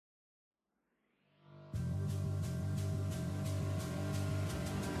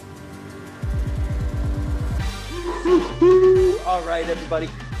All right, everybody.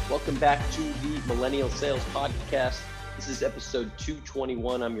 Welcome back to the Millennial Sales Podcast. This is episode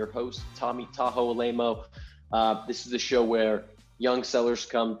 221. I'm your host, Tommy Tahoe Alemo. This is the show where young sellers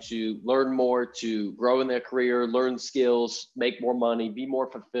come to learn more, to grow in their career, learn skills, make more money, be more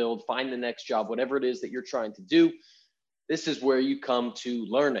fulfilled, find the next job, whatever it is that you're trying to do. This is where you come to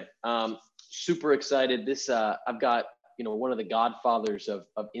learn it. Super excited. I've got one of the godfathers of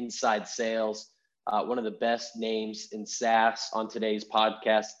inside sales. One of the best names in SaaS on today's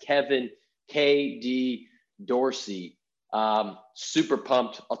podcast, Kevin K.D. Dorsey. Super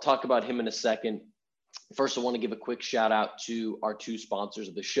pumped. I'll talk about him in a second. First, I want to give a quick shout out to our two sponsors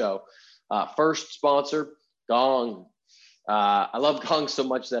of the show. First sponsor, Gong. I love Gong so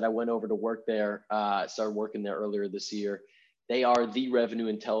much that I went over to work there. Started working there earlier this year. They are the revenue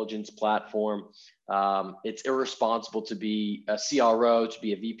intelligence platform. It's irresponsible to be a CRO, to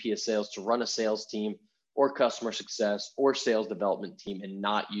be a VP of sales, to run a sales team or customer success or sales development team and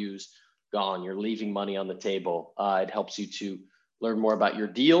not use Gong. You're leaving money on the table. It helps you to learn more about your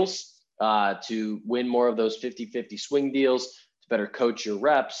deals, to win more of those 50-50 swing deals, to better coach your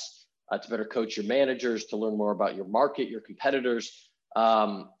reps, to better coach your managers, to learn more about your market, your competitors.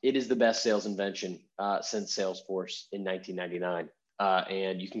 It is the best sales invention since Salesforce in 1999.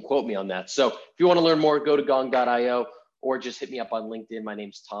 And you can quote me on that. So if you want to learn more, go to gong.io or just hit me up on LinkedIn. My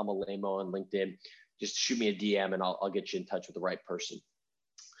name's Tom Alemo on LinkedIn. Just shoot me a DM and I'll get you in touch with the right person.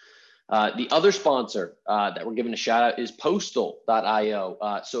 The other sponsor that we're giving a shout out is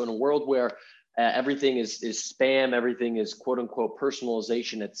Postal.io. So in a world where everything is spam, everything is quote unquote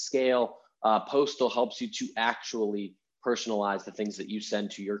personalization at scale, Postal helps you to actually personalize the things that you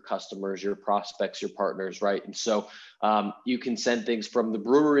send to your customers, your prospects, your partners, right? And so you can send things from the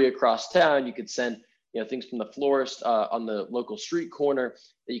brewery across town. You could send things from the florist on the local street corner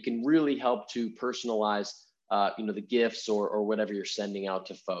that you can really help to personalize the gifts or whatever you're sending out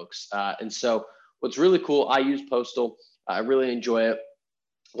to folks. And so what's really cool, I use Postal. I really enjoy it.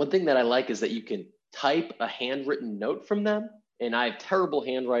 One thing that I like is that you can type a handwritten note from them, and I have terrible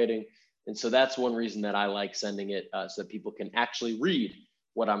handwriting. And so that's one reason that I like sending it so that people can actually read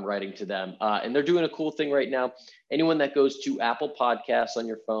what I'm writing to them. And they're doing a cool thing right now. Anyone that goes to Apple Podcasts on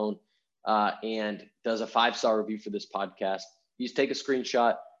your phone and does a 5-star review for this podcast, you just take a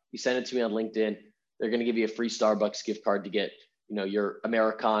screenshot, you send it to me on LinkedIn. They're going to give you a free Starbucks gift card to get, your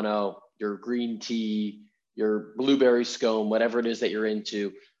Americano, your green tea, your blueberry scone, whatever it is that you're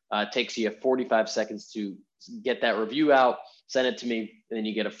into. It takes you 45 seconds to get that review out, send it to me, and then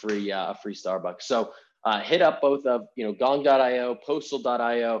you get a free Starbucks. So hit up both of gong.io,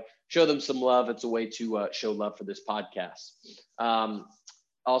 postal.io, show them some love. It's a way to show love for this podcast.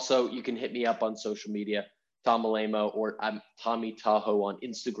 Also, you can hit me up on social media, Tom Alemo, or I'm Tommy Tahoe on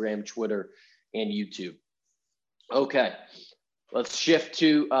Instagram, Twitter, and YouTube. Okay, let's shift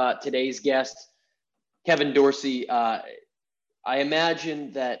to today's guest, Kevin Dorsey. I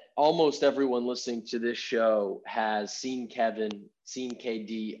imagine that almost everyone listening to this show has seen Kevin, seen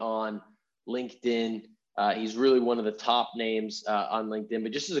KD on LinkedIn. He's really one of the top names on LinkedIn.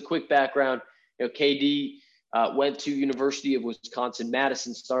 But just as a quick background, KD went to University of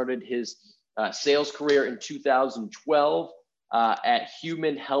Wisconsin-Madison, started his sales career in 2012 at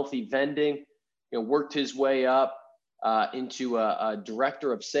Human Healthy Vending. Worked his way up into a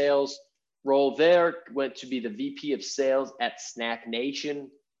director of sales role there, went to be the VP of sales at Snack Nation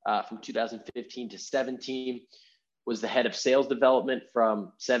from 2015 to 17, was the head of sales development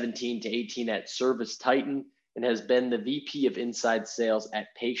from 17 to 18 at Service Titan, and has been the VP of inside sales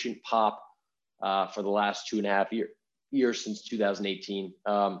at Patient Pop for the last 2.5 years since 2018.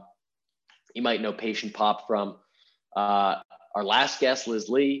 You might know Patient Pop from our last guest, Liz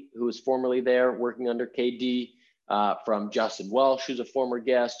Lee, who was formerly there working under KD. From Justin Welsh, who's a former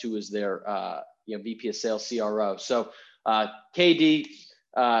guest, who was their VP of Sales CRO. So KD,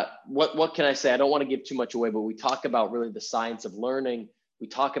 what can I say? I don't want to give too much away, but we talk about really the science of learning. We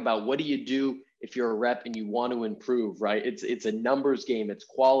talk about what do you do if you're a rep and you want to improve, right? It's a numbers game. It's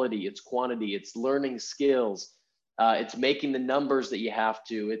quality, it's quantity, it's learning skills. It's making the numbers that you have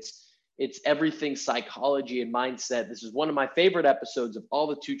to. It's everything psychology and mindset. This is one of my favorite episodes of all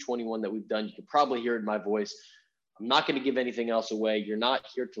the 221 that we've done. You can probably hear it in my voice. I'm not going to give anything else away. You're not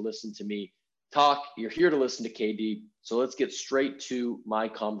here to listen to me talk. You're here to listen to KD. So let's get straight to my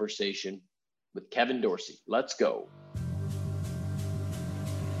conversation with Kevin Dorsey. Let's go.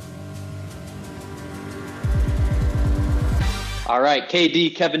 All right,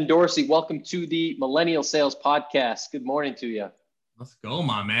 KD, Kevin Dorsey, welcome to the Millennial Sales Podcast. Good morning to you. Let's go,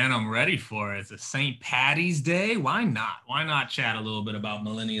 my man. I'm ready for it. It's a St. Patty's Day. Why not? Why not chat a little bit about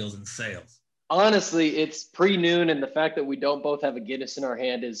millennials and sales? Honestly, it's pre-noon, and the fact that we don't both have a Guinness in our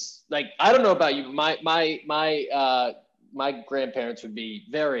hand is like, I don't know about you, but my grandparents would be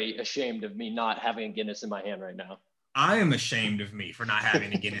very ashamed of me not having a Guinness in my hand right now. I am ashamed of me for not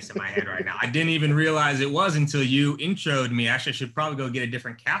having a Guinness in my hand right now. I didn't even realize it was until you introed me. Actually, I should probably go get a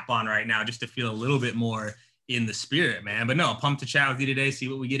different cap on right now just to feel a little bit more in the spirit, man. But no, pumped to chat with you today, see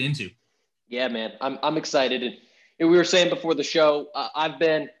what we get into. Yeah, man, I'm excited. And we were saying before the show, I've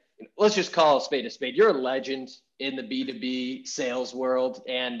been, let's just call a spade a spade. You're a legend in the B2B sales world.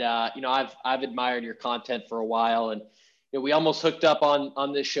 And, I've admired your content for a while. And, we almost hooked up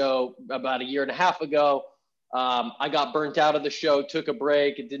on this show about a year and a half ago. I got burnt out of the show, took a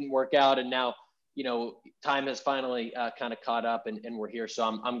break. It didn't work out. And now, time has finally kind of caught up and we're here.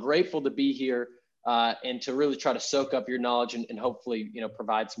 So I'm grateful to be here and to really try to soak up your knowledge and hopefully,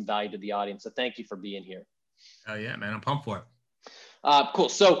 provide some value to the audience. So thank you for being here. Oh yeah, man. I'm pumped for it. Cool.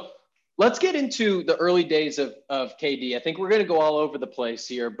 So let's get into the early days of KD. I think we're going to go all over the place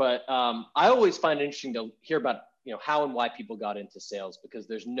here, but I always find it interesting to hear about, how and why people got into sales, because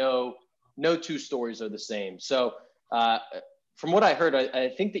there's no two stories are the same. So from what I heard, I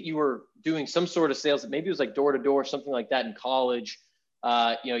think that you were doing some sort of sales, maybe it was like door to door, something like that in college.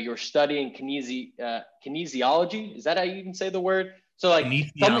 You were studying kinesiology. Is that how you even say the word? So like,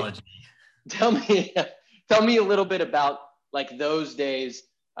 kinesiology. Tell me a little bit about like those days,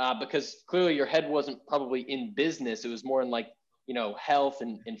 because clearly your head wasn't probably in business. It was more in like, health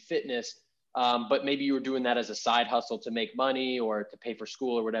and fitness. But maybe you were doing that as a side hustle to make money or to pay for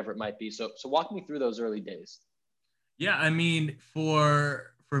school or whatever it might be. So walk me through those early days. Yeah, I mean,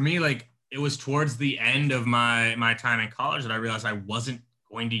 for me, like it was towards the end of my time in college that I realized I wasn't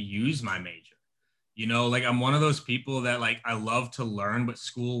going to use my major. Like I'm one of those people that like I love to learn, but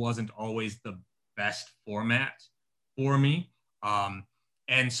school wasn't always the best format for me.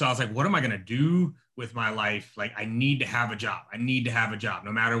 And so I was like, what am I gonna do with my life? Like I need to have a job. I need to have a job.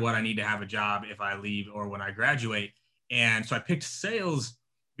 No matter what, I need to have a job if I leave or when I graduate. And so I picked sales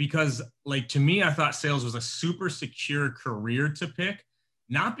because like to me, I thought sales was a super secure career to pick,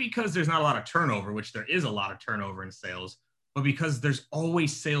 not because there's not a lot of turnover, which there is a lot of turnover in sales, but because there's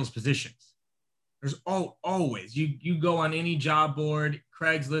always sales positions. There's always, you go on any job board,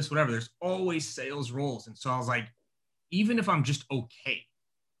 Craigslist, whatever, there's always sales roles. And so I was like, even if I'm just okay,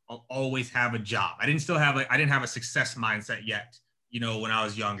 I'll always have a job. I didn't have a success mindset yet, when I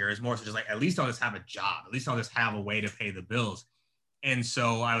was younger. It's more so just like, at least I'll just have a job. At least I'll just have a way to pay the bills. And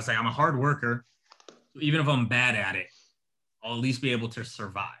so I was like, I'm a hard worker. So even if I'm bad at it, I'll at least be able to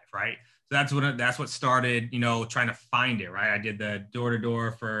survive, right? So that's what started, trying to find it, right? I did the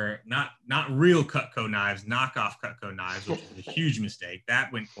door-to-door for not real Cutco knives, knockoff Cutco knives, which was a huge mistake.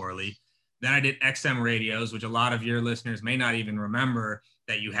 That went poorly. Then I did XM radios, which a lot of your listeners may not even remember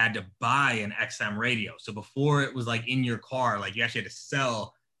that you had to buy an XM radio. So before it was like in your car, like you actually had to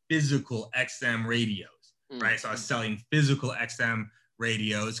sell physical XM radios, right? So I was selling physical XM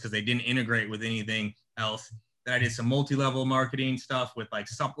radios because they didn't integrate with anything else. Then I did some multi-level marketing stuff with like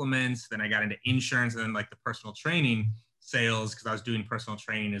supplements. Then I got into insurance and then like the personal training sales because I was doing personal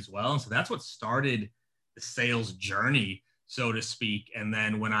training as well. And so that's what started the sales journey, so to speak. And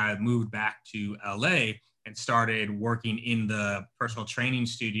then when I moved back to LA and started working in the personal training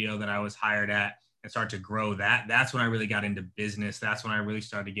studio that I was hired at and started to grow that, that's when I really got into business. That's when I really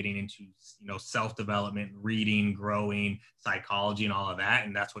started getting into, self-development, reading, growing, psychology, and all of that.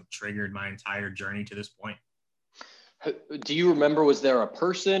 And that's what triggered my entire journey to this point. Do you remember, was there a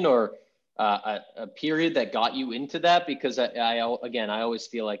person or a period that got you into that? Because I always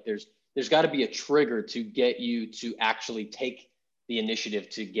feel like there's got to be a trigger to get you to actually take the initiative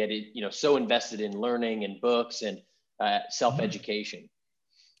to get it, so invested in learning and books and self-education.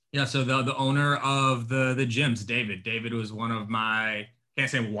 Yeah. So the owner of the gyms, David was can't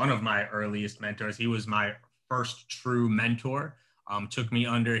say one of my earliest mentors. He was my first true mentor. Took me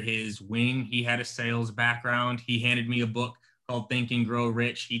under his wing. He had a sales background. He handed me a book called Think and Grow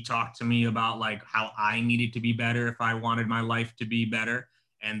Rich. He talked to me about like how I needed to be better if I wanted my life to be better,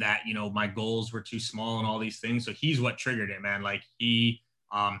 and that, my goals were too small and all these things. So he's what triggered it, man. Like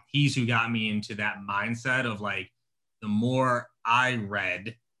he's who got me into that mindset of like, the more I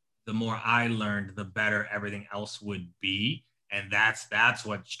read, the more I learned, the better everything else would be. And that's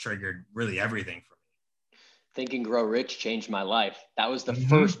what triggered really everything for me. Think and Grow Rich changed my life. That was the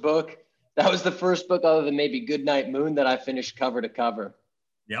first book. That was the first book other than maybe Goodnight Moon that I finished cover to cover.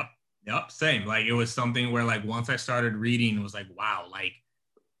 Yep. Same. Like it was something where like, once I started reading, it was like, wow, like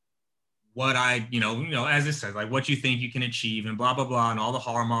what I, as it says, like what you think you can achieve and blah, blah, blah, and all the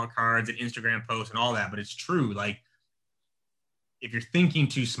Hallmark cards and Instagram posts and all that. But it's true. Like if you're thinking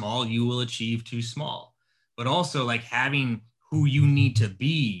too small, you will achieve too small. But also like having who you need to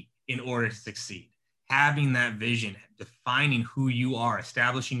be in order to succeed, having that vision, defining who you are,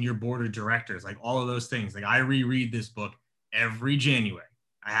 establishing your board of directors, like all of those things. Like I reread this book every January.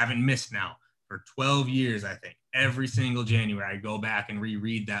 I haven't missed now for 12 years, I think. Every single January, I go back and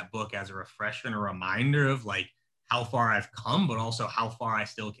reread that book as a refresher and a reminder of like how far I've come, but also how far I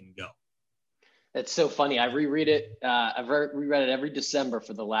still can go. It's so funny. I reread it. I've reread it every December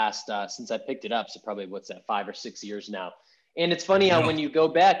for the last, since I picked it up. So probably what's that, 5 or 6 years now. And it's funny how when you go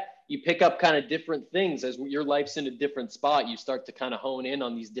back, you pick up kind of different things as your life's in a different spot. You start to kind of hone in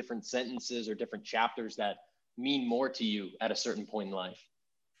on these different sentences or different chapters that mean more to you at a certain point in life.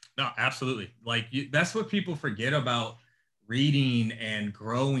 No, absolutely. Like that's what people forget about reading and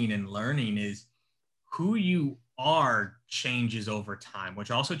growing and learning is who you are changes over time,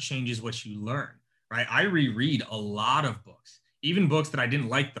 which also changes what you learn, right? I reread a lot of books, even books that I didn't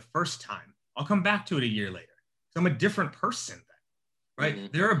like the first time. I'll come back to it a year later. So I'm a different person then, right?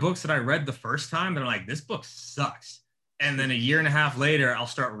 Mm-hmm. There are books that I read the first time that I'm like, this book sucks. And then a year and a half later, I'll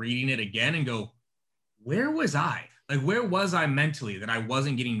start reading it again and go, where was I? Like, where was I mentally that I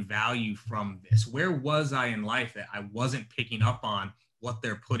wasn't getting value from this? Where was I in life that I wasn't picking up on what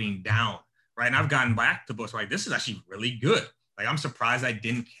they're putting down? Right. And I've gotten back to books like this is actually really good. Like, I'm surprised I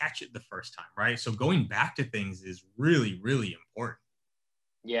didn't catch it the first time. Right. So going back to things is really, really important.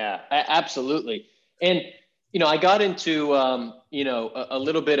 Yeah, absolutely. And, I got into, a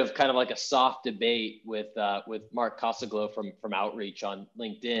little bit of kind of like a soft debate with Mark Cosaglo from Outreach on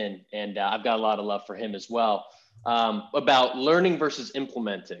LinkedIn. And I've got a lot of love for him as well, about learning versus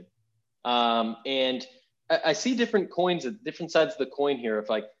implementing. And I see different sides of the coin here. If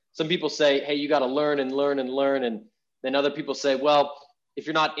like some people say, hey, you got to learn and learn and learn. And then other people say, well, if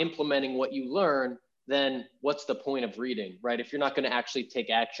you're not implementing what you learn, then what's the point of reading, right? If you're not going to actually take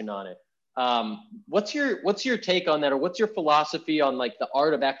action on it. What's your take on that? Or what's your philosophy on like the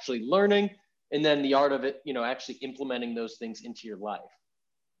art of actually learning and then the art of it, actually implementing those things into your life?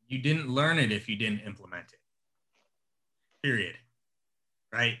 You didn't learn it if you didn't implement it. Period.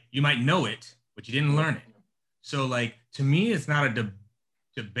 Right? You might know it, but you didn't learn it. So like, to me, it's not a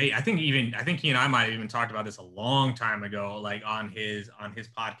debate. I think he and I might have even talked about this a long time ago, like on his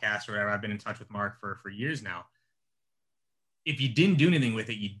podcast or whatever. I've been in touch with Mark for years now. If you didn't do anything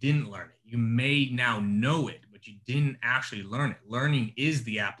with it, you didn't learn it. You may now know it, but you didn't actually learn it. Learning is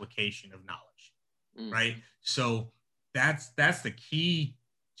the application of knowledge, right? So that's the key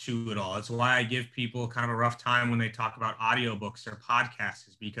to it all. It's why I give people kind of a rough time when they talk about audiobooks or podcasts,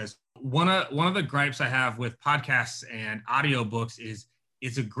 is because one of the gripes I have with podcasts and audiobooks is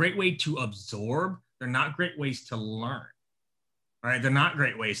it's a great way to absorb. They're not great ways to learn. Right? They're not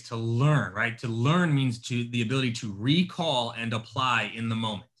great ways to learn, right? To learn means the ability to recall and apply in the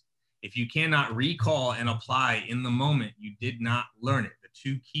moment. If you cannot recall and apply in the moment, you did not learn it. The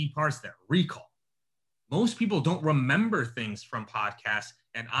two key parts there, recall. Most people don't remember things from podcasts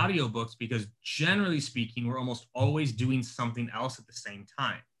and audiobooks because generally speaking, we're almost always doing something else at the same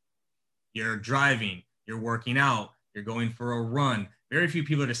time. You're driving, you're working out, you're going for a run. Very few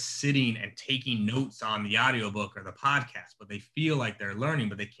people are just sitting and taking notes on the audiobook or the podcast, but they feel like they're learning,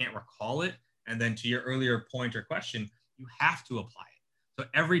 but they can't recall it. And then to your earlier point or question, you have to apply it. So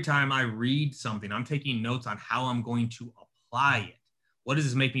every time I read something, I'm taking notes on how I'm going to apply it. What does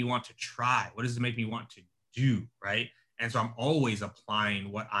this make me want to try? What does it make me want to do, right? And so I'm always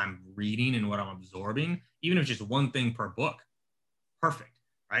applying what I'm reading and what I'm absorbing, even if it's just one thing per book. Perfect,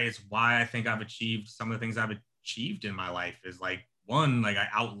 right? It's why I think I've achieved some of the things I've achieved in my life is like, one, like I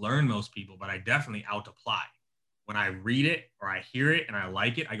outlearn most people, but I definitely out-apply. When I read it or I hear it and I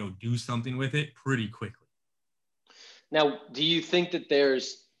like it, I go do something with it pretty quickly. Now, do you think that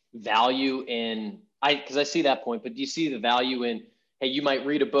there's value in, because I see that point, but do you see the value in, hey, you might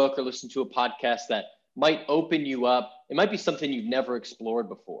read a book or listen to a podcast that might open you up. It might be something you've never explored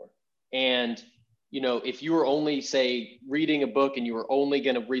before. And, if you were only, say, reading a book and you were only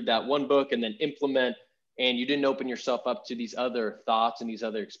going to read that one book and then implement, and you didn't open yourself up to these other thoughts and these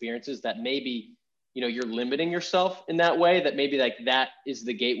other experiences, that maybe, you're limiting yourself in that way, that maybe like that is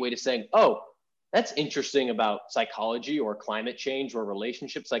the gateway to saying, oh, that's interesting about psychology or climate change or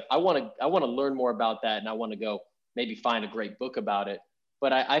relationships. Like I want to learn more about that. And I want to go maybe find a great book about it.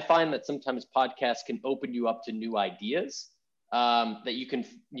 But I find that sometimes podcasts can open you up to new ideas that you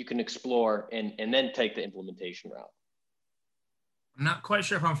can explore and then take the implementation route. I'm not quite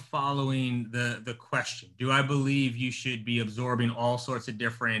sure if I'm following the question. Do I believe you should be absorbing all sorts of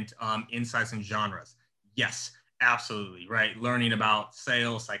different insights and genres? Yes, absolutely, right? Learning about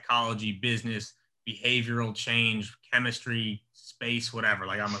sales, psychology, business, behavioral change, chemistry, space, whatever.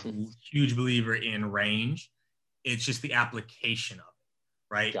 Like I'm a huge believer in range. It's just the application of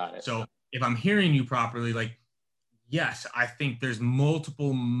it, right? Got it. So if I'm hearing you properly, like, yes, I think there's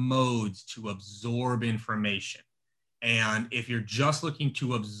multiple modes to absorb information. And if you're just looking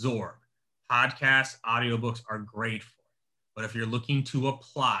to absorb, podcasts, audiobooks are great for it. But if you're looking to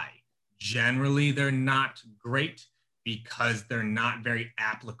apply, generally they're not great because they're not very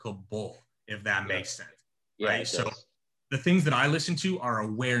applicable, if that makes sense. Yeah, right? So the things that I listen to are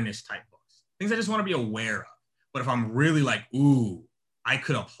awareness type books, things I just want to be aware of. But if I'm really like, ooh, I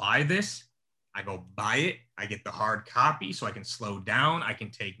could apply this, I go buy it. I get the hard copy so I can slow down. I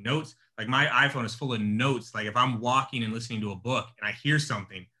can take notes. Like my iPhone is full of notes. Like if I'm walking and listening to a book and I hear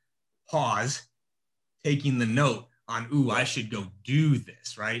something, pause, taking the note on, ooh, I should go do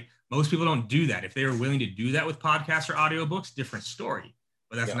this, right? Most people don't do that. If they were willing to do that with podcasts or audiobooks, different story.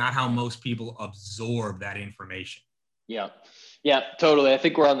 But that's not how most people absorb that information. Yeah, totally. I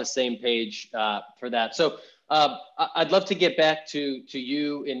think we're on the same page for that. So I'd love to get back to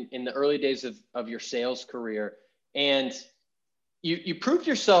you in the early days of your sales career. And you proved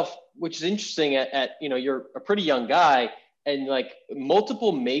yourself, which is interesting at you're a pretty young guy and like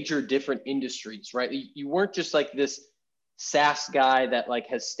multiple major different industries, right? You weren't just like this SaaS guy that like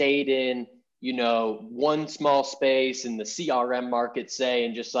has stayed in, one small space in the CRM market, say,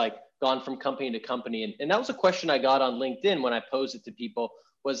 and just like gone from company to company. And that was a question I got on LinkedIn when I posed it to people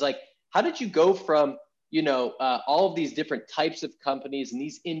was like, how did you go from, all of these different types of companies and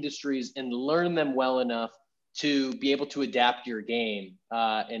these industries and learn them well enough to be able to adapt your game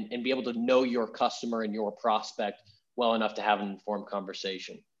and be able to know your customer and your prospect well enough to have an informed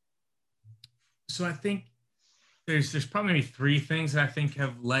conversation? So I think there's probably maybe three things that I think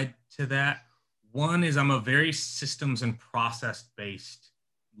have led to that. One is I'm a very systems and process based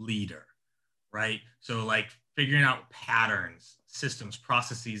leader, right? So like figuring out patterns, systems,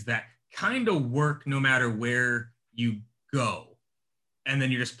 processes that kind of work no matter where you go. And then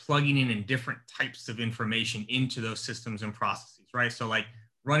you're just plugging in different types of information into those systems and processes, right? So like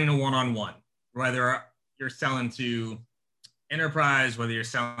running a one-on-one, whether you're selling to enterprise, whether you're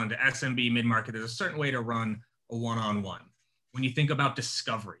selling to SMB, mid-market, there's a certain way to run a one-on-one. When you think about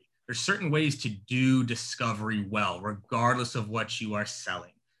discovery, there's certain ways to do discovery well, regardless of what you are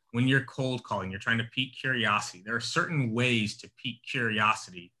selling. When you're cold calling, you're trying to pique curiosity. There are certain ways to pique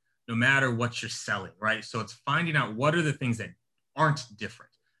curiosity, no matter what you're selling, right? So it's finding out what are the things that aren't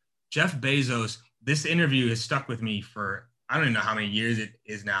different. Jeff Bezos, this interview has stuck with me for, I don't even know how many years it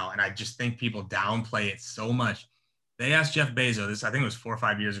is now. And I just think people downplay it so much. They asked Jeff Bezos, this I think it was 4 or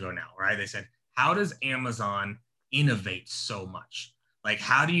 5 years ago now, right? They said, how does Amazon innovate so much? Like,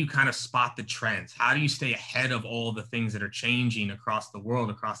 how do you kind of spot the trends? How do you stay ahead of all the things that are changing across the world,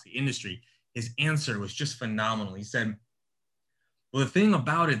 across the industry? His answer was just phenomenal. He said, well, the thing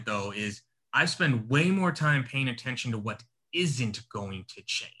about it, though, is I spend way more time paying attention to what isn't going to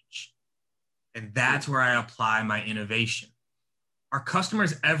change. And that's where I apply my innovation. Are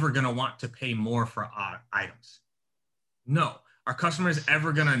customers ever going to want to pay more for items? No. Are customers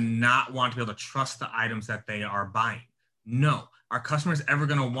ever going to not want to be able to trust the items that they are buying? No. Are customers ever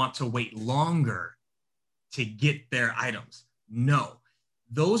going to want to wait longer to get their items? No.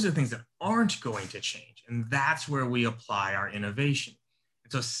 Those are things that aren't going to change. And that's where we apply our innovation.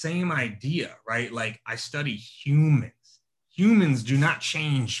 And so same idea, right? Like I study humans. Humans do not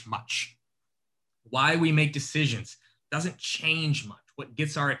change much. Why we make decisions doesn't change much. What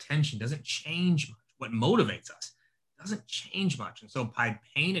gets our attention doesn't change much. What motivates us doesn't change much. And so by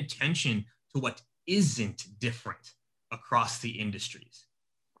paying attention to what isn't different across the industries,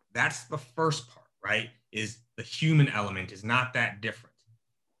 that's the first part, right? Is the human element is not that different.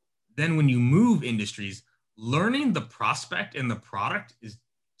 Then when you move industries, learning the prospect and the product is,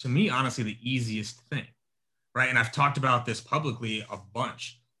 to me, honestly, the easiest thing, right? And I've talked about this publicly a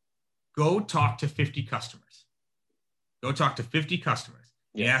bunch. Go talk to 50 customers. Go talk to 50 customers.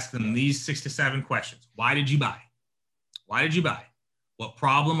 You ask them these 6 to 7 questions. Why did you buy? Why did you buy? What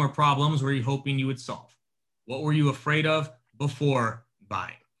problem or problems were you hoping you would solve? What were you afraid of before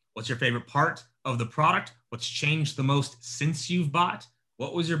buying? What's your favorite part of the product? What's changed the most since you've bought?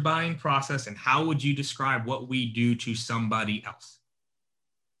 What was your buying process? And how would you describe what we do to somebody else?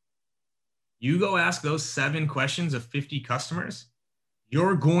 You go ask those 7 questions of 50 customers,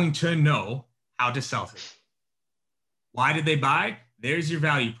 you're going to know how to sell to them. Why did they buy? There's your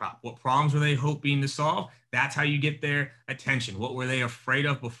value prop. What problems were they hoping to solve? That's how you get their attention. What were they afraid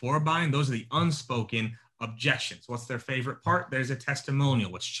of before buying? Those are the unspoken objections. What's their favorite part? There's a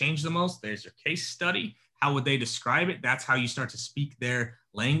testimonial. What's changed the most? There's your case study. how would they describe it? That's how you start to speak their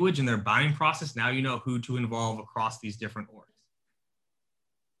language and their buying process. Now you know who to involve across these different orgs.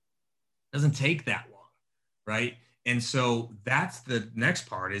 Doesn't take that long, right? And so that's the next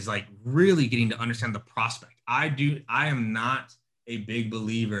part, is like really getting to understand the prospect. I am not a big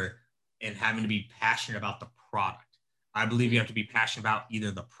believer in having to be passionate about the product. I believe you have to be passionate about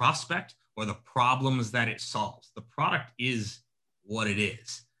either the prospect or the problems that it solves. The product is what it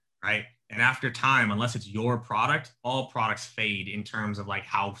is, right? And after time, unless it's your product, all products fade in terms of like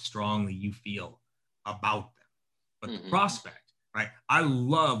how strongly you feel about them. But the prospect, right? I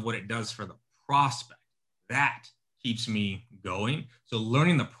love what it does for the prospect. That keeps me going. So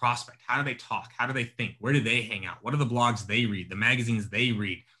learning the prospect, how do they talk? How do they think? Where do they hang out? What are the blogs they read? The magazines they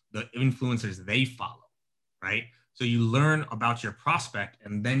read? The influencers they follow, right? So you learn about your prospect,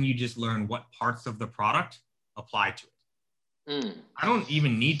 and then you just learn what parts of the product apply to it. I don't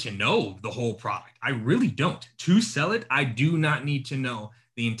even need to know the whole product. I really don't. To sell it, I do not need to know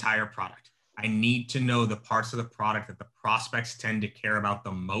the entire product. I need to know the parts of the product that the prospects tend to care about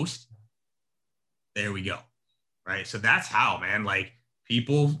the most. There we go. Right. So that's how, man, like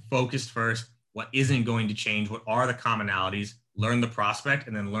people focused first. What isn't going to change? What are the commonalities? Learn the prospect,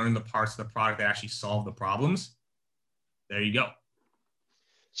 and then learn the parts of the product that actually solve the problems. There you go.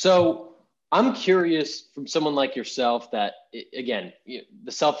 So I'm curious, from someone like yourself that, again,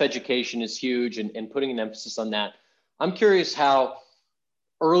 the self-education is huge, and putting an emphasis on that. I'm curious how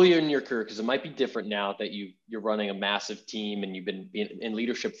earlier in your career, because it might be different now that you're running a massive team and you've been in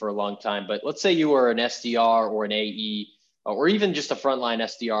leadership for a long time, but let's say you were an SDR or an AE, or even just a frontline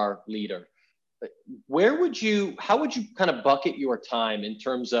SDR leader. How would you kind of bucket your time in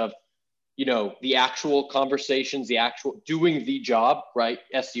terms of, the actual conversations, the actual doing the job, right?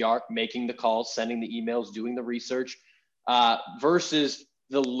 SDR, making the calls, sending the emails, doing the research, versus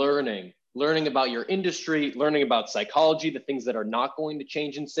the learning about your industry, learning about psychology, the things that are not going to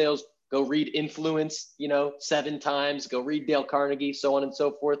change in sales. Go read Influence, 7 times, go read Dale Carnegie, so on and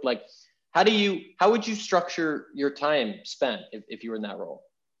so forth. Like, how would you structure your time spent if you were in that role?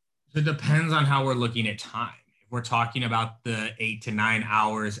 It depends on how we're looking at time. If we're talking about the 8 to 9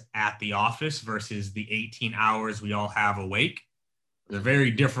 hours at the office versus the 18 hours we all have awake, they're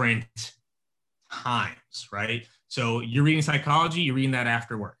very different times, right? So you're reading psychology, you're reading that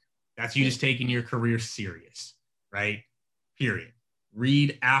after work. That's you just taking your career serious, right? Period.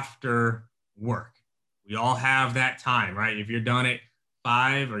 Read after work. We all have that time, right? If you're done at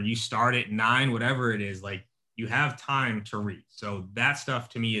 5 or you start at 9, whatever it is, like you have time to read. So that stuff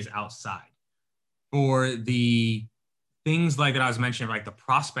to me is outside. For the things like that I was mentioning, like the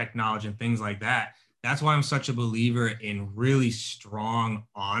prospect knowledge and things like that, that's why I'm such a believer in really strong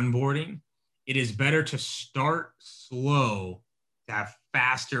onboarding. It is better to start slow to have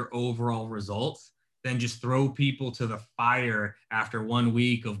faster overall results than just throw people to the fire after 1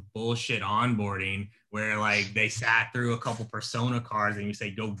 week of bullshit onboarding where like they sat through a couple persona cards and you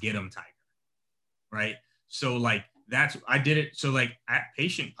say, go get them, Tiger. Right. So like I did it. So like at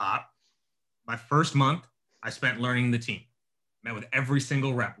Patient Pop, my first month, I spent learning the team, met with every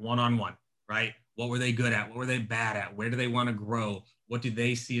single rep one-on-one, right? What were they good at? What were they bad at? Where do they want to grow? What do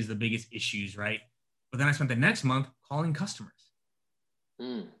they see as the biggest issues, right? But then I spent the next month calling customers,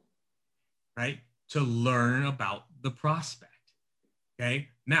 right? To learn about the prospect. Okay.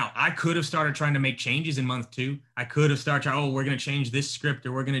 Now I could have started trying to make changes in month 2. I could have started, we're going to change this script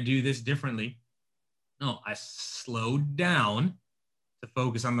or we're going to do this differently. No, I slowed down to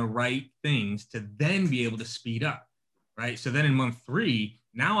focus on the right things to then be able to speed up, right? So then in month 3,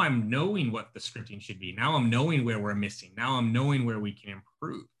 now I'm knowing what the scripting should be. Now I'm knowing where we're missing. Now I'm knowing where we can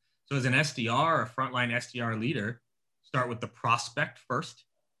improve. So as an SDR, a frontline SDR leader, start with the prospect first,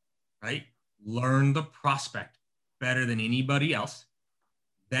 right? Learn the prospect better than anybody else,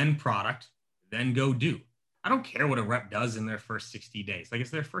 then product, then go do. I don't care what a rep does in their first 60 days. Like it's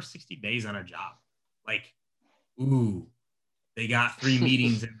their first 60 days on a job. Like, ooh, they got 3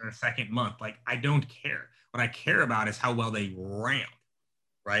 meetings in their second month. Like, I don't care. What I care about is how well they ramp,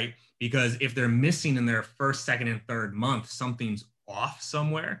 right? Because if they're missing in their first, second, and third month, something's off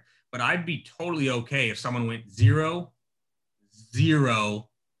somewhere. But I'd be totally okay if someone went 0, 0,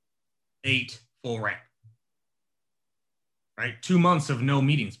 8 full ramp, right? 2 months of no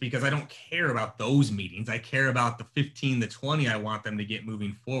meetings because I don't care about those meetings. I care about the 15, the 20 I want them to get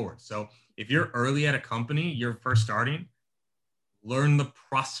moving forward. So if you're early at a company, you're first starting, learn the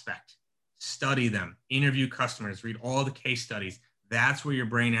prospect, study them, interview customers, read all the case studies. That's where your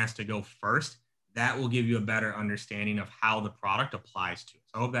brain has to go first. That will give you a better understanding of how the product applies to it.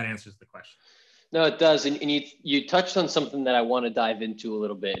 So I hope that answers the question. No, it does. And you touched on something that I want to dive into a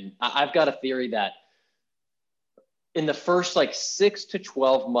little bit. And I've got a theory that in the first like 6 to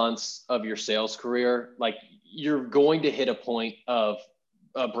 12 months of your sales career, like you're going to hit a point of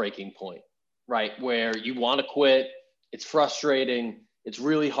a breaking point, right? Where you want to quit. It's frustrating. It's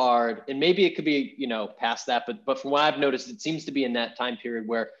really hard. And maybe it could be, past that, but from what I've noticed, it seems to be in that time period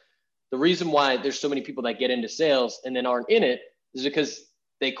where the reason why there's so many people that get into sales and then aren't in it is because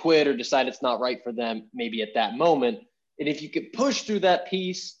they quit or decide it's not right for them maybe at that moment. And if you could push through that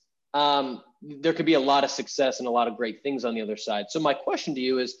piece, there could be a lot of success and a lot of great things on the other side. So my question to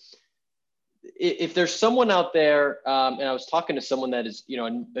you is, if there's someone out there, and I was talking to someone that is,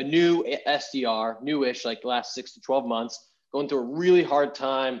 a new SDR, newish, like the last 6 to 12 months, going through a really hard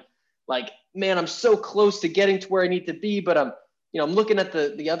time, like, man, I'm so close to getting to where I need to be, but I'm looking at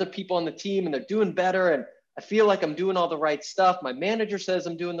the other people on the team and they're doing better. And I feel like I'm doing all the right stuff. My manager says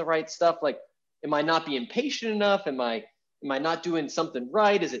I'm doing the right stuff. Like, am I not being patient enough? Am I not doing something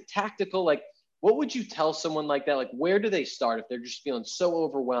right? Is it tactical? Like, what would you tell someone like that? Like, where do they start if they're just feeling so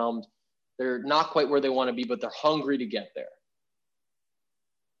overwhelmed? They're not quite where they want to be, but they're hungry to get there.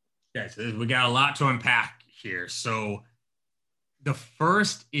 Yeah, so we got a lot to unpack here. So the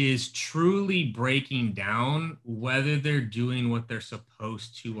first is truly breaking down whether they're doing what they're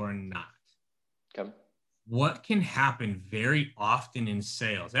supposed to or not. Okay. What can happen very often in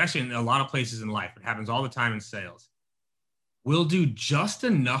sales, actually in a lot of places in life, it happens all the time in sales. We'll do just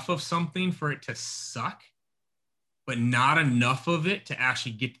enough of something for it to suck, but not enough of it to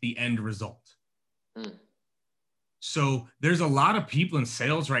actually get to the end result. So there's a lot of people in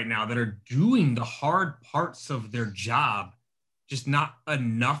sales right now that are doing the hard parts of their job, just not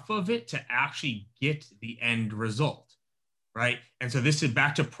enough of it to actually get the end result, right? And so this is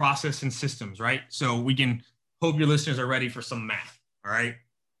back to process and systems, right? So we can hope your listeners are ready for some math, all right?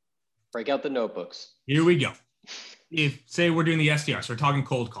 Break out the notebooks. Here we go. If, say, we're doing the SDR, so we're talking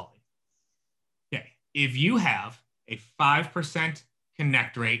cold calling. Okay, if you have a 5%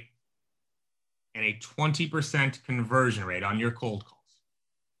 connect rate and a 20% conversion rate on your cold calls,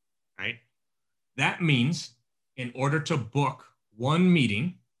 right? That means in order to book one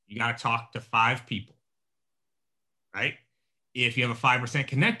meeting, you got to talk to 5 people, right? If you have a 5%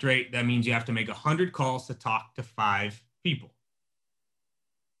 connect rate, that means you have to make 100 calls to talk to 5 people.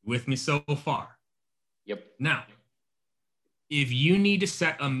 With me so far? Yep. Now, if you need to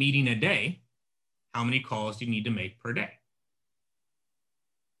set a meeting a day, how many calls do you need to make per day?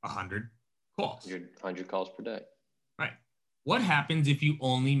 100 calls. 100 calls per day. Right. What happens if you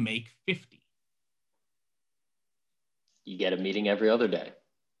only make 50? You get a meeting every other day.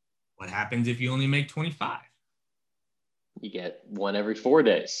 What happens if you only make 25? You get one every 4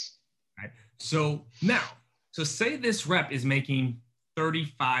 days. Right. So now, say this rep is making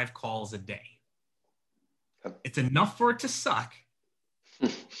 35 calls a day. It's enough for it to suck,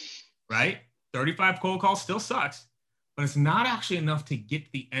 right? 35 cold calls still sucks, but it's not actually enough to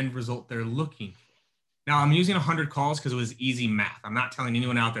get the end result they're looking for. Now, I'm using 100 calls because it was easy math. I'm not telling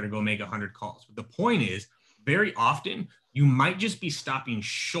anyone out there to go make 100 calls. But the point is, very often, you might just be stopping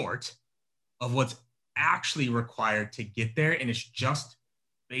short of what's actually required to get there, and it's just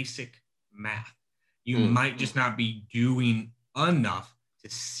basic math. You might just not be doing enough to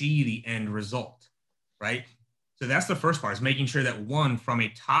see the end result, right? So that's the first part, is making sure that, one, from a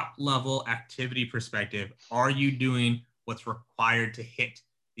top level activity perspective, are you doing what's required to hit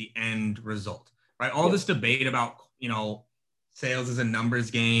the end result, right? All this debate about, sales is a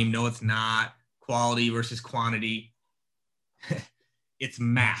numbers game. No, it's not. Quality versus quantity. It's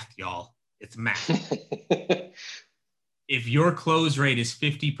math, y'all. It's math. If your close rate is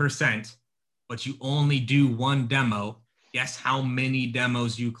 50%, but you only do one demo, guess how many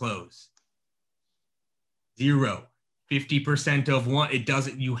demos you close? 0. 50% of one, it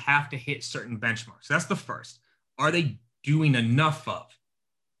doesn't, you have to hit certain benchmarks. That's the first. Are they doing enough of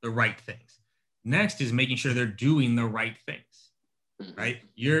the right things? Next is making sure they're doing the right things, right?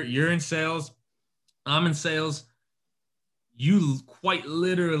 You're in sales. I'm in sales. You quite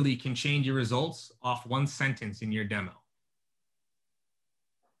literally can change your results off one sentence in your demo.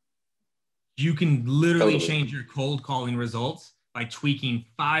 You can literally change your cold calling results by tweaking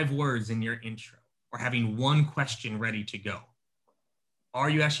 5 words in your intro or having one question ready to go. Are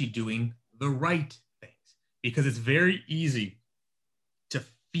you actually doing the right things? Because it's very easy to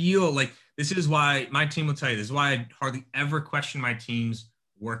feel like, this is why my team will tell you, this is why I hardly ever question my team's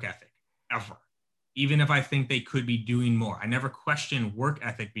work ethic, ever. Even if I think they could be doing more. I never question work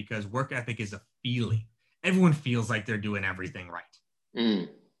ethic, because work ethic is a feeling. Everyone feels like they're doing everything right.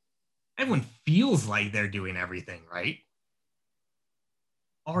 Everyone feels like they're doing everything right.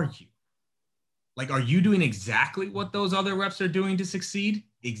 Are you? Like, are you doing exactly what those other reps are doing to succeed?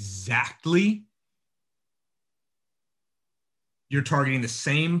 Exactly. you're targeting the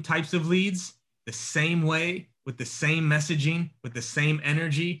same types of leads, the same way, with the same messaging, with the same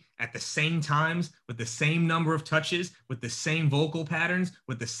energy, at the same times, with the same number of touches, with the same vocal patterns,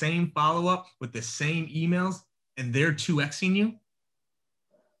 with the same follow-up, with the same emails, and they're 2Xing you?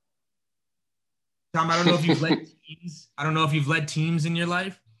 Tom, I don't know if you've led teams. I don't know if you've led teams in your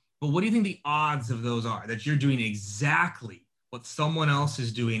life, but what do you think the odds of those are, that you're doing exactly what someone else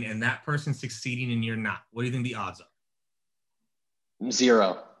is doing and that person's succeeding and you're not? What do you think the odds are?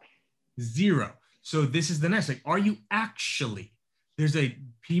 Zero. Zero. So this is the next, like, are you actually,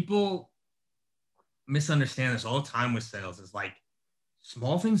 people misunderstand this all the time with sales. It's like,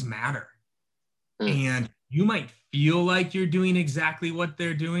 small things matter. And you might feel like you're doing exactly what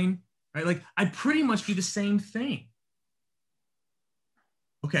they're doing, right? Like, I pretty much do the same thing.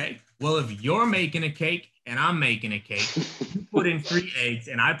 Okay, well, if you're making a cake and I'm making a cake, you put in 3 eggs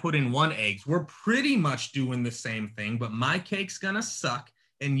and I put in 1 egg, we're pretty much doing the same thing, but my cake's gonna suck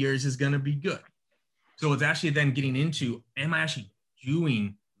and yours is gonna be good. So it's actually then getting into, am I actually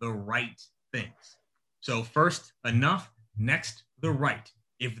doing the right things? So first, enough. Next, the right.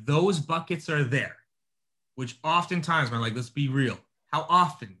 If those buckets are there, which oftentimes, man, like, let's be real. How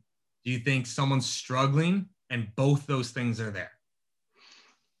often do you think someone's struggling and both those things are there?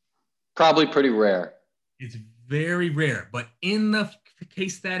 Probably pretty rare. It's very rare. But in the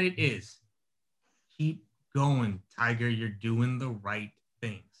case that it is, keep going, Tiger. You're doing the right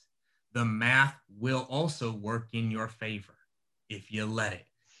things. The math will also work in your favor if you let it.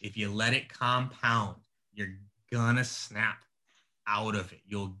 If you let it compound, you're gonna snap out of it.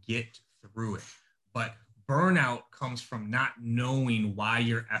 You'll get through it. But burnout comes from not knowing why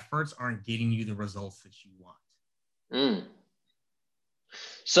your efforts aren't getting you the results that you want.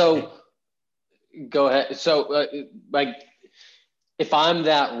 So go ahead. So like, if I'm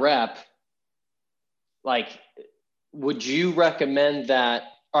that rep, like, would you recommend that?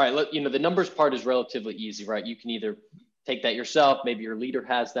 All right, the numbers part is relatively easy, right? You can either take that yourself, maybe your leader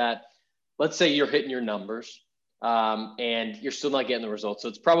has that. Let's say you're hitting your numbers and you're still not getting the results. So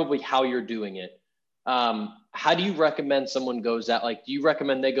it's probably how you're doing it. How do you recommend someone goes out? Like, do you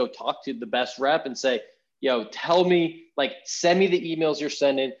recommend they go talk to the best rep and say, yo, tell me, like, send me the emails you're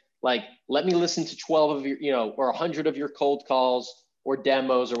sending. Like, let me listen to 12 of your, or 100 of your cold calls or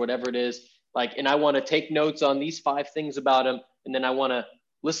demos or whatever it is. Like, and I want to take notes on these 5 things about them. And then I want to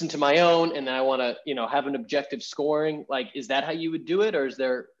listen to my own, and then I want to, have an objective scoring. Like, is that how you would do it? Or is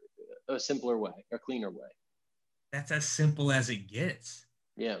there a simpler way or cleaner way? That's as simple as it gets.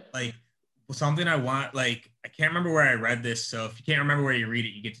 Yeah. Like, something I want, like, I can't remember where I read this. So if you can't remember where you read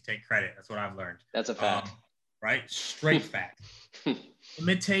it, you get to take credit. That's what I've learned. That's a fact. Right? Straight fact.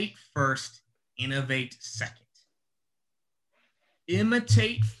 Imitate first, innovate second.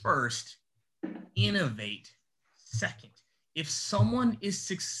 Imitate first, innovate second. If someone is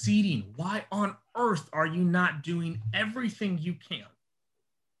succeeding, why on earth are you not doing everything you can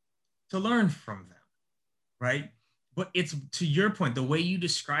to learn from them, right? But it's, to your point, the way you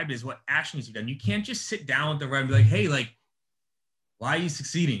described it is what action needs to be done. You can't just sit down with the rep and be like, hey, like, why are you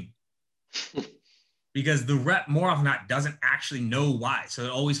succeeding? Because the rep more often than not doesn't actually know why. So it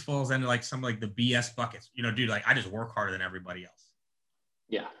always falls into like some, like, the BS buckets. Dude, like, I just work harder than everybody else.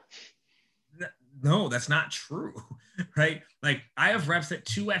 Yeah. No, that's not true, right? Like, I have reps that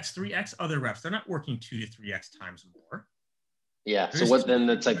 2X, 3X other reps. They're not working 2 to 3X times more. Yeah. So what then?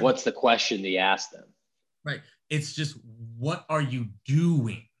 It's like, what's the question that you ask them? Right. It's just, what are you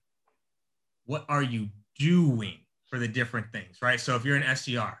doing? What are you doing for the different things, right? So if you're an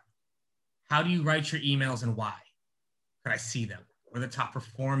SDR, how do you write your emails and why? Could I see them? Or the top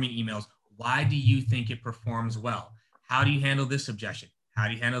performing emails? Why do you think it performs well? How do you handle this objection? How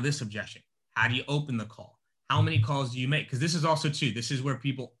do you handle this objection? How do you open the call? How many calls do you make? Because this is also, too, this is where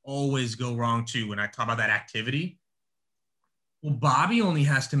people always go wrong, too, when I talk about that activity. Well, Bobby only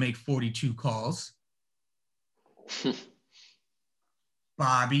has to make 42 calls.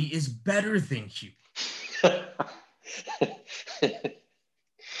 Bobby is better than you.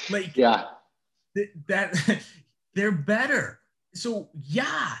 Like, yeah, that they're better. So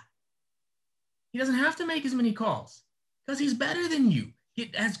yeah, he doesn't have to make as many calls because he's better than you.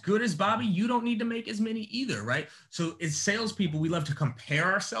 Get as good as Bobby, you don't need to make as many either, right? So as salespeople, we love to compare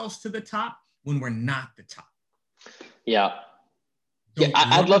ourselves to the top when we're not the top. Yeah. Yeah,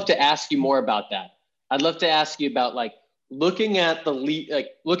 I'd love to ask you more about that. I'd love to ask you about, like, looking at the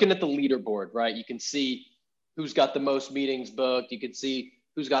leaderboard, right? You can see who's got the most meetings booked. You can see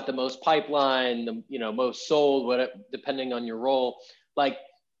who's got the most pipeline, the most sold, whatever, depending on your role. Like,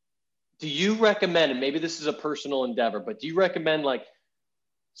 do you recommend, and maybe this is a personal endeavor, but do you recommend, like,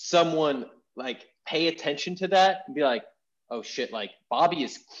 someone, like, pay attention to that and be like, oh shit, like Bobby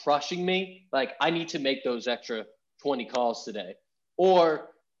is crushing me. Like I need to make those extra 20 calls today. Or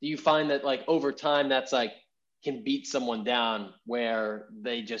do you find that like over time that's like can beat someone down where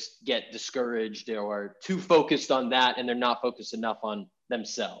they just get discouraged or too focused on that and they're not focused enough on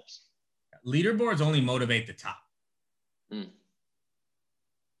themselves? Leaderboards only motivate the top. Mm.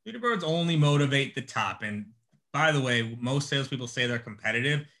 Leaderboards only motivate the top. And by the way, most salespeople say they're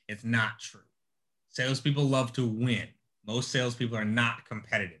competitive. It's not true. Salespeople love to win. Most salespeople are not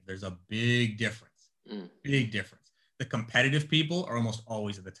competitive. There's a big difference. Big difference. The competitive people are almost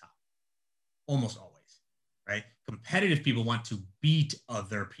always at the top. Almost always, right? Competitive people want to beat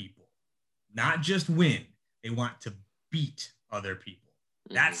other people, not just win. They want to beat other people.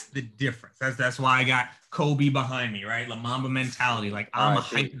 That's the difference. That's why I got Kobe behind me, right? La Mamba mentality. Like I'm a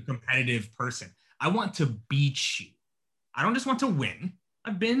hyper competitive person. I want to beat you. I don't just want to win.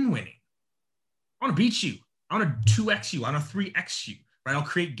 I've been winning. I want to beat you. I want to 2x you. I want to 3x you, right? I'll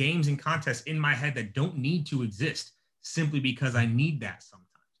create games and contests in my head that don't need to exist simply because I need that sometimes.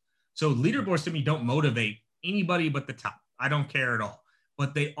 So leaderboards to me don't motivate anybody but the top. I don't care at all.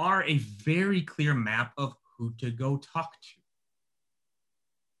 But they are a very clear map of who to go talk to.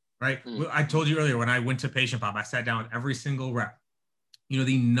 Right? I told you earlier when I went to Patient Pop, I sat down with every single rep. You know,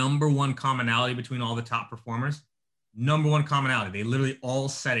 the number one commonality between all the top performers, number one commonality, they literally all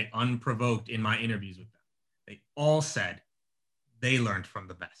said it unprovoked in my interviews with them. They all said they learned from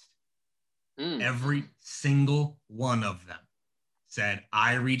the best. Every single one of them said,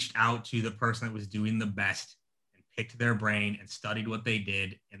 I reached out to the person that was doing the best and picked their brain and studied what they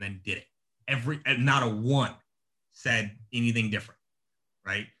did and then did it. Not a one said anything different,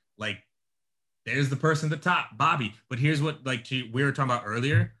 right? Like, there's the person at the top, Bobby. But here's what, like, we were talking about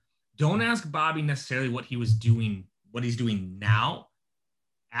earlier. Don't ask Bobby necessarily what he was doing, what he's doing now.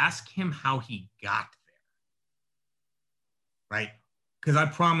 Ask him how he got there, right? Because I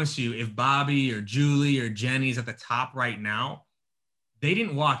promise you, if Bobby or Julie or Jenny's at the top right now, they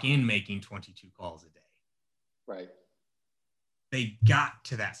didn't walk in making 22 calls a day. Right. They got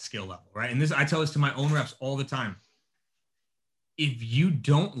to that skill level, right? And this, I tell this to my own reps all the time. If you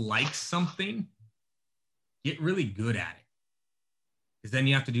don't like something, get really good at it. Because then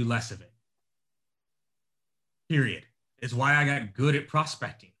you have to do less of it. Period. It's why I got good at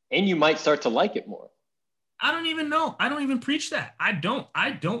prospecting. And you might start to like it more. I don't even know. I don't even preach that. I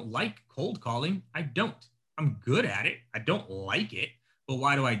don't like cold calling. I don't. I'm good at it. I don't like it. But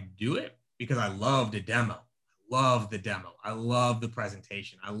why do I do it? Because I love the demo. I love the demo. I love the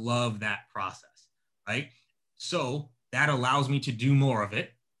presentation. I love that process, right? So that allows me to do more of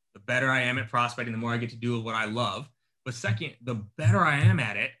it. The better I am at prospecting, the more I get to do what I love. But second, the better I am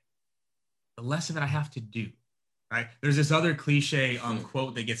at it, the less of it I have to do, right? There's this other cliche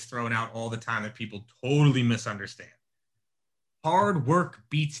quote that gets thrown out all the time that people totally misunderstand. Hard work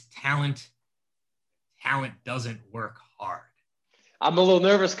beats talent. Talent doesn't work hard. I'm a little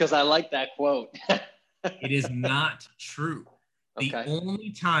nervous because I like that quote. It is not true. The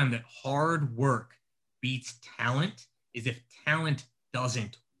only time that hard work beats talent is if talent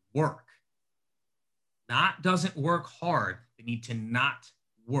doesn't work. Not doesn't work hard. They need to not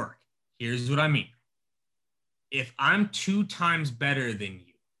work. Here's what I mean. If I'm 2 times better than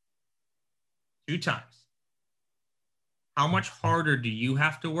you, 2 times, how much harder do you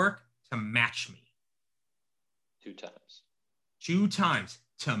have to work to match me? 2 times. 2 times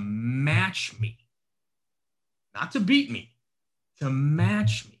to match me. Not to beat me, to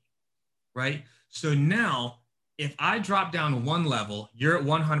match me, right? So now, if I drop down 1 level, you're at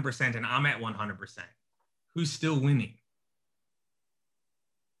 100% and I'm at 100%, who's still winning?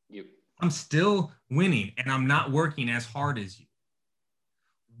 You. I'm still winning and I'm not working as hard as you.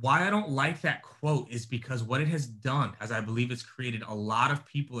 Why I don't like that quote is because what it has done, as I believe it's created a lot of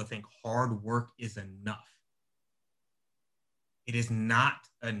people that think hard work is enough. It is not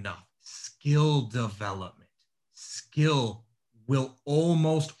enough. Skill development. Skill will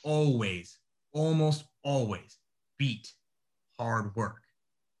almost always beat hard work.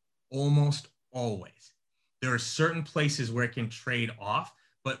 Almost always. There are certain places where it can trade off,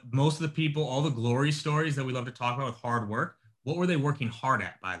 but most of the people, all the glory stories that we love to talk about with hard work, what were they working hard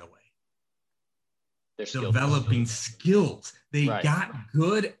at, by the way? They're developing skills. They got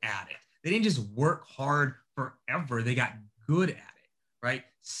good at it. They didn't just work hard forever. They got good at it, right?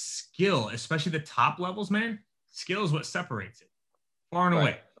 Skill, especially the top levels, man, skill is what separates it far and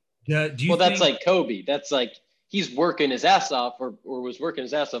away. Do you that's like Kobe. That's like he's working his ass off or was working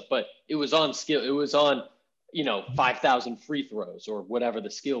his ass off, but it was on skill. It was on, 5,000 free throws or whatever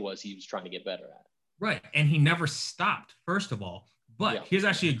the skill was he was trying to get better at. Right. And he never stopped, first of all. But here's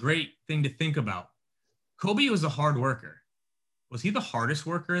actually a great thing to think about. Kobe was a hard worker. Was he the hardest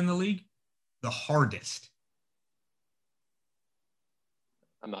worker in the league? The hardest.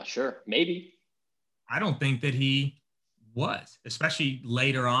 I'm not sure. Maybe. I don't think that he was, especially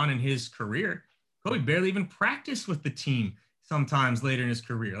later on in his career. Kobe barely even practiced with the team sometimes later in his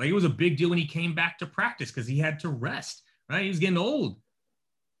career. Like, it was a big deal when he came back to practice because he had to rest, right? He was getting old.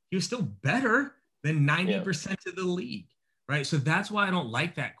 He was still better than 90% of the league, right? So that's why I don't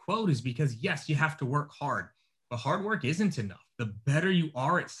like that quote, is because, yes, you have to work hard, but hard work isn't enough. The better you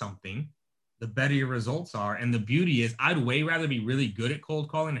are at something, the better your results are. And the beauty is, I'd way rather be really good at cold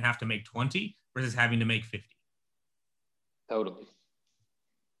calling and have to make 20 versus having to make 50. Totally.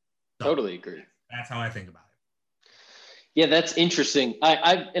 So, totally agree. That's how I think about it. Yeah, that's interesting.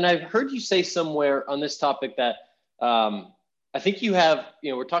 I've heard you say somewhere on this topic that I think you have,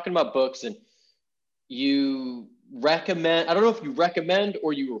 we're talking about books, and you recommend, I don't know if you recommend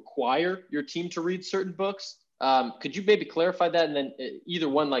or you require your team to read certain books. Could you maybe clarify that? And then either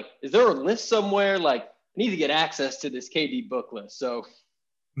one, like, is there a list somewhere? Like, I need to get access to this KD book list. So,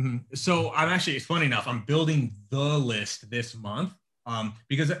 So I'm actually, it's funny enough, I'm building the list this month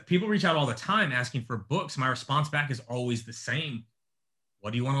because people reach out all the time asking for books. My response back is always the same.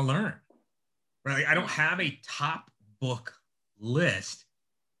 What do you want to learn? Right? Like, I don't have a top book list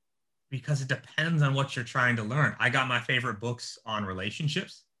because it depends on what you're trying to learn. I got my favorite books on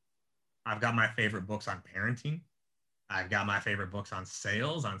relationships. I've got my favorite books on parenting. I've got my favorite books on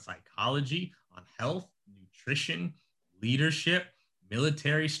sales, on psychology, on health, nutrition, leadership,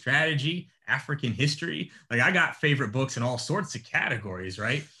 military strategy, African history. Like, I got favorite books in all sorts of categories,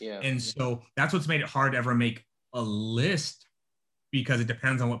 right? Yeah. And so that's what's made it hard to ever make a list, because it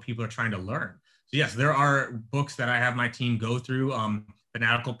depends on what people are trying to learn. So yes, there are books that I have my team go through.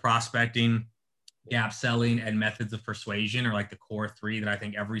 Fanatical Prospecting, Gap Selling, and Methods of Persuasion are like the core three that I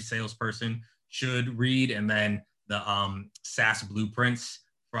think every salesperson should read. And then the SaaS Blueprints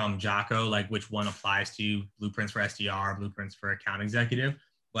from Jocko, like which one applies to you, Blueprints for SDR, Blueprints for Account Executive.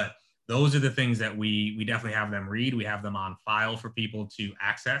 But those are the things that we definitely have them read. We have them on file for people to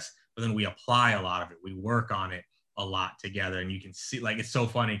access, but then we apply a lot of it. We work on it a lot together. And you can see, like, it's so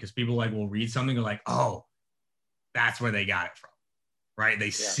funny because people like will read something and like, oh, that's where they got it from. Right?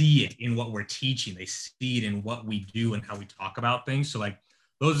 They see it in what we're teaching. They see it in what we do and how we talk about things. So, like,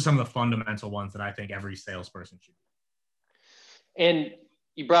 those are some of the fundamental ones that I think every salesperson should do. And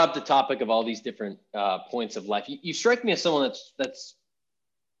you brought up the topic of all these different points of life. You strike me as someone that's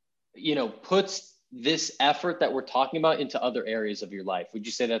puts this effort that we're talking about into other areas of your life. Would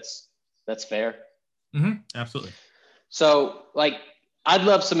you say that's fair? Mm-hmm. Absolutely. So, like, I'd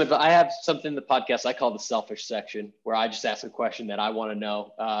love some advice. I have something in the podcast I call the selfish section, where I just ask a question that I want to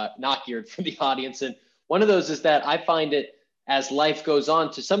know, not geared for the audience. And one of those is that I find it, as life goes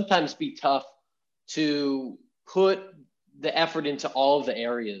on, to sometimes be tough to put the effort into all of the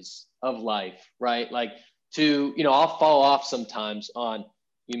areas of life, right? Like, I'll fall off sometimes on,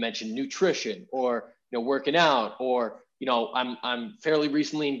 you mentioned nutrition, or, working out, or, I'm fairly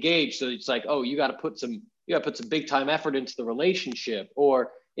recently engaged. So it's like, oh, you got to put some big time effort into the relationship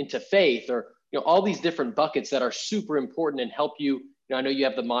or into faith, or, all these different buckets that are super important and help you. I know you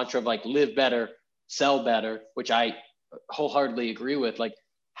have the mantra of like, live better, sell better, which I wholeheartedly agree with. Like,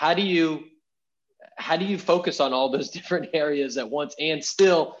 how do you focus on all those different areas at once and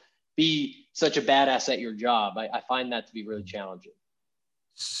still be such a badass at your job? I find that to be really challenging.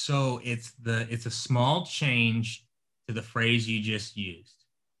 So it's a small change to the phrase you just used.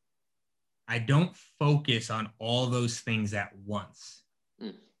 I don't focus on all those things at once.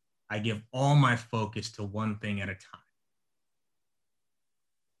 I give all my focus to one thing at a time.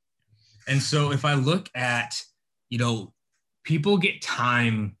 And so if I look at, people get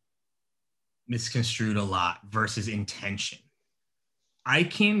time misconstrued a lot versus intention. I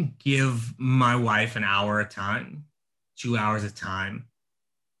can give my wife an hour at a time, 2 hours at a time.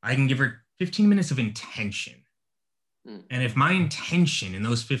 I can give her 15 minutes of intention. And if my intention in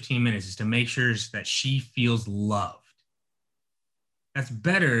those 15 minutes is to make sure that she feels loved, that's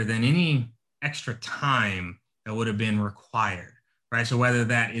better than any extra time that would have been required, right? So whether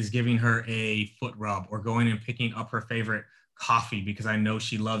that is giving her a foot rub or going and picking up her favorite coffee because I know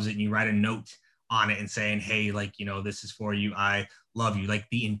she loves it, and you write a note on it and saying, hey, like, this is for you. I love you. Like,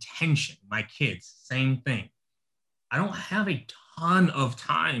 the intention. My kids, same thing. I don't have a ton of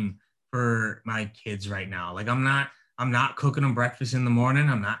time for my kids right now. Like, I'm not cooking them breakfast in the morning.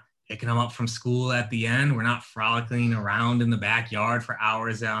 I'm not picking them up from school at the end. We're not frolicking around in the backyard for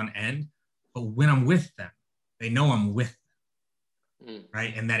hours on end. But when I'm with them, they know I'm with them,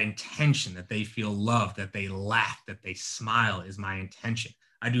 right? And that intention, that they feel loved, that they laugh, that they smile, is my intention.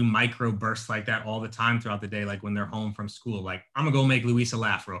 I do micro bursts like that all the time throughout the day, like when they're home from school. Like, I'm going to go make Louisa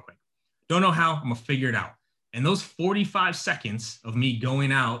laugh real quick. Don't know how, I'm going to figure it out. And those 45 seconds of me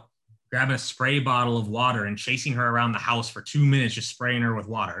going out, grabbing a spray bottle of water and chasing her around the house for 2 minutes, just spraying her with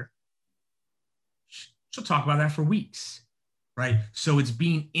water, she'll talk about that for weeks, right? So it's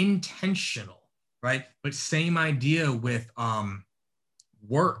being intentional, right? But same idea with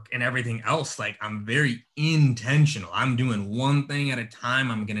work and everything else. Like, I'm very intentional. I'm doing one thing at a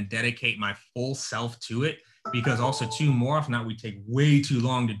time. I'm going to dedicate my full self to it, because also too, more often than not, we take way too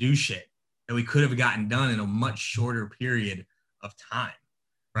long to do shit that we could have gotten done in a much shorter period of time,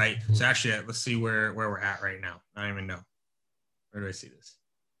 right? So actually, let's see where we're at right now. I don't even know. Where do I see this?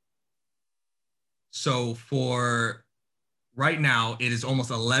 So for right now, it is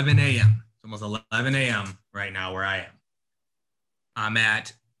almost 11 a.m. It's almost 11 a.m. right now where I am. I'm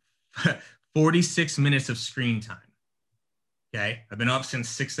at 46 minutes of screen time. Okay. I've been up since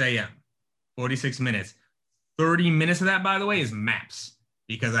 6 a.m. 46 minutes. 30 minutes of that, by the way, is maps,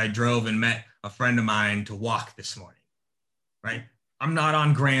 because I drove and met a friend of mine to walk this morning, right? I'm not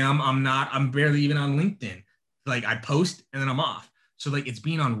on Gram. I'm barely even on LinkedIn. Like, I post and then I'm off. So like, it's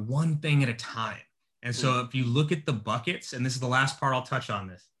being on one thing at a time. And so if you look at the buckets, and this is the last part I'll touch on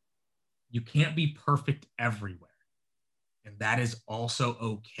this, you can't be perfect everywhere. And that is also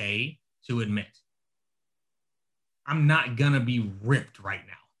okay to admit. I'm not going to be ripped right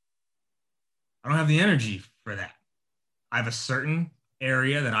now. I don't have the energy for that. I have a certain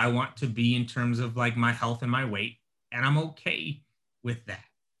area that I want to be in terms of like my health and my weight, and I'm okay with that,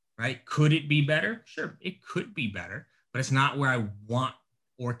 right? Could it be better? Sure, it could be better, but it's not where I want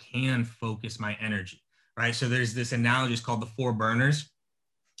or can focus my energy, right? So there's this analogy, it's called the 4 burners,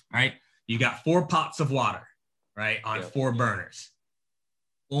 right? You got 4 pots of water, right, on 4 burners.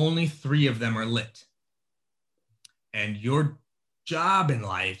 Only 3 of them are lit. And your job in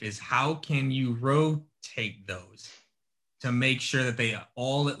life is, how can you rotate those to make sure that they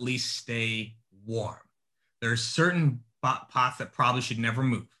all at least stay warm? There are certain pots that probably should never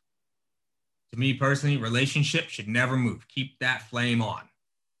move. To me personally, relationships should never move. Keep that flame on,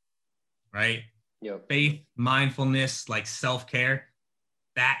 right? Yep. Faith, mindfulness, like self-care,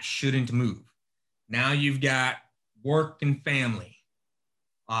 that shouldn't move. Now you've got work and family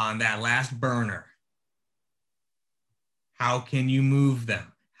on that last burner. How can you move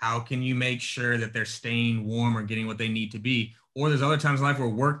them? How can you make sure that they're staying warm or getting what they need to be? Or there's other times in life where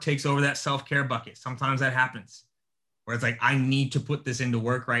work takes over that self-care bucket. Sometimes that happens, where it's like, I need to put this into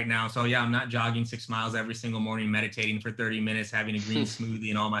work right now. So yeah, I'm not jogging 6 miles every single morning, meditating for 30 minutes, having a green smoothie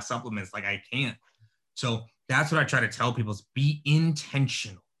and all my supplements. Like, I can't. So that's what I try to tell people is be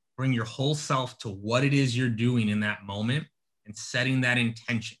intentional. Bring your whole self to what it is you're doing in that moment and setting that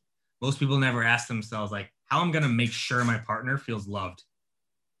intention. Most people never ask themselves, like, how am I going to make sure my partner feels loved?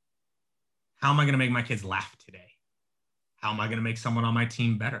 How am I going to make my kids laugh today? How am I going to make someone on my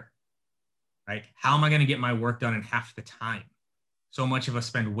team better? Right? How am I going to get my work done in half the time? So much of us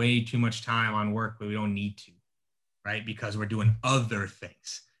spend way too much time on work, but we don't need to, right? Because we're doing other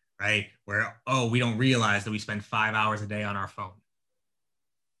things, right? Where, we don't realize that we spend 5 hours a day on our phone.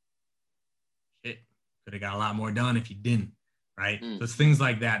 Shit, could have got a lot more done if you didn't, right? So it's things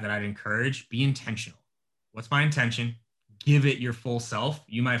like that I'd encourage. Be intentional. What's my intention? Give it your full self.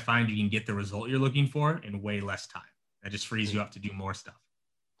 You might find you can get the result you're looking for in way less time. That just frees you up to do more stuff.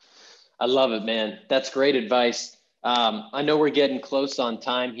 I love it, man. That's great advice. I know we're getting close on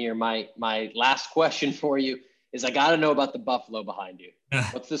time here. My last question for you is, I got to know about the buffalo behind you.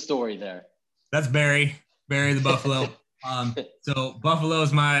 What's the story there? That's Barry the buffalo. So buffalo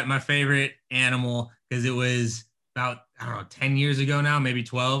is my favorite animal, because it was about, 10 years ago now, maybe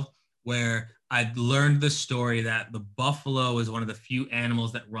 12, where I learned the story that the buffalo is one of the few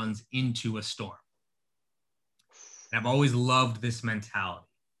animals that runs into a storm. And I've always loved this mentality.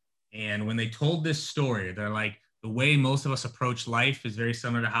 And when they told this story, they're like, the way most of us approach life is very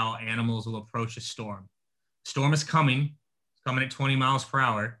similar to how animals will approach a storm. Storm is coming. It's coming at 20 miles per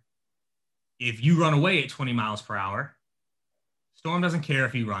hour. If you run away at 20 miles per hour, storm doesn't care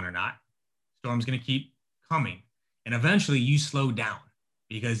if you run or not. Storm's going to keep coming. And eventually you slow down,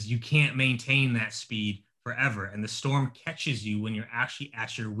 because you can't maintain that speed forever. And the storm catches you when you're actually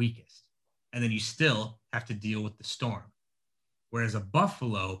at your weakest. And then you still have to deal with the storm. Whereas a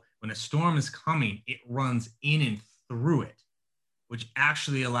buffalo, when a storm is coming, it runs in and through it, which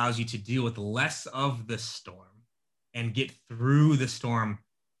actually allows you to deal with less of the storm and get through the storm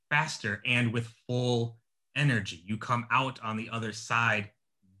faster and with full energy. You come out on the other side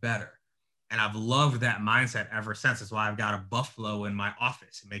better. And I've loved that mindset ever since. That's why I've got a buffalo in my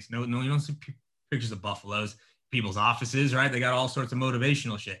office. It makes no, you don't see pictures of buffaloes people's offices, right? They got all sorts of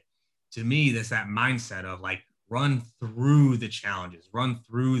motivational shit. To me, that's that mindset of like, run through the challenges, run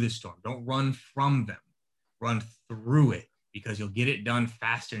through the storm. Don't run from them, run through it, because you'll get it done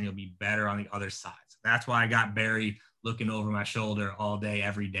faster and you'll be better on the other side. So that's why I got Barry looking over my shoulder all day,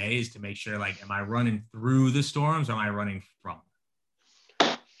 every day, is to make sure, like, am I running through the storms or am I running from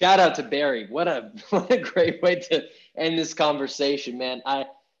them? Shout out to Barry. What a great way to end this conversation, man. I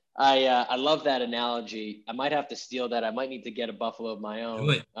love that analogy. I might have to steal that. I might need to get a Buffalo of my own.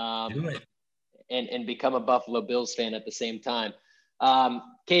 Do it. And become a Buffalo Bills fan at the same time.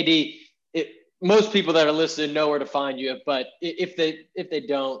 KD, most people that are listening know where to find you, but if they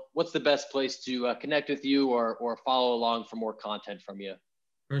don't, what's the best place to connect with you or follow along for more content from you?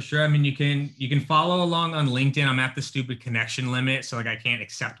 For sure. I mean, you can follow along on LinkedIn. I'm at the stupid connection limit, so like I can't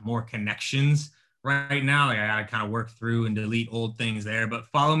accept more connections right now. Like I gotta kind of work through and delete old things there. But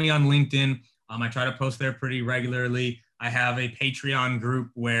follow me on LinkedIn. I try to post there pretty regularly. I have a Patreon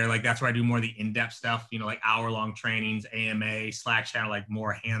group where like that's where I do more of the in-depth stuff. Like hour-long trainings, AMA, Slack channel, like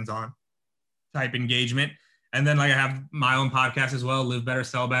more hands-on type engagement. And then like I have my own podcast as well, Live Better,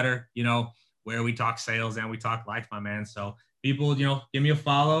 Sell Better. Where we talk sales and we talk life, my man. So people, give me a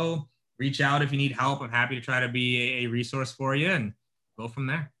follow, reach out if you need help. I'm happy to try to be a resource for you and go from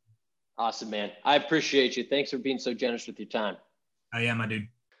there. Awesome, man. I appreciate you. Thanks for being so generous with your time. I am, my dude.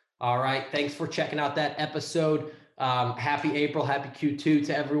 All right. Thanks for checking out that episode. Happy April, happy Q2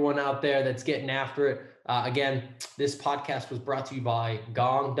 to everyone out there that's getting after it. Again, this podcast was brought to you by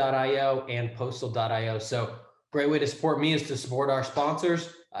gong.io and postal.io. So great way to support me is to support our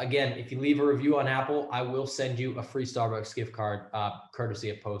sponsors. Again, if you leave a review on Apple, I will send you a free Starbucks gift card, courtesy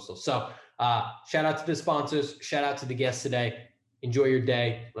of Postal. So shout out to the sponsors. Shout out to the guests today. Enjoy your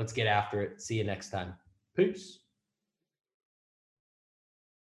day. Let's get after it. See you next time. Peace.